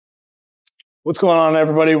What's going on,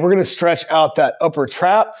 everybody? We're going to stretch out that upper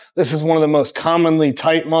trap. This is one of the most commonly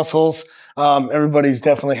tight muscles. Everybody's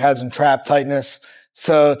definitely had some trap tightness.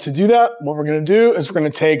 So to do that, what we're going to do is we're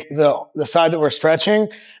going to take the side that we're stretching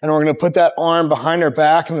and we're going to put that arm behind our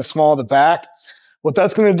back and the small of the back. What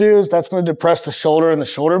that's going to do is that's going to depress the shoulder and the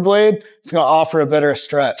shoulder blade. It's going to offer a better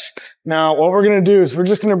stretch. Now, what we're going to do is we're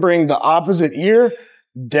just going to bring the opposite ear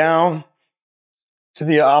down to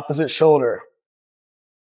the opposite shoulder.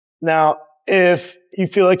 Now, if you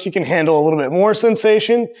feel like you can handle a little bit more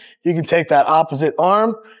sensation, you can take that opposite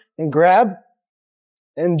arm and grab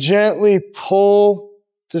and gently pull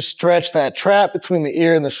to stretch that trap between the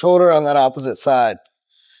ear and the shoulder on that opposite side.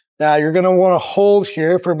 Now, you're going to want to hold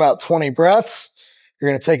here for about 20 breaths. You're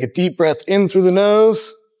going to take a deep breath in through the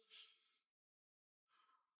nose,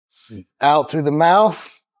 out through the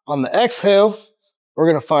mouth. On the exhale, we're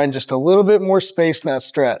going to find just a little bit more space in that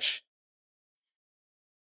stretch.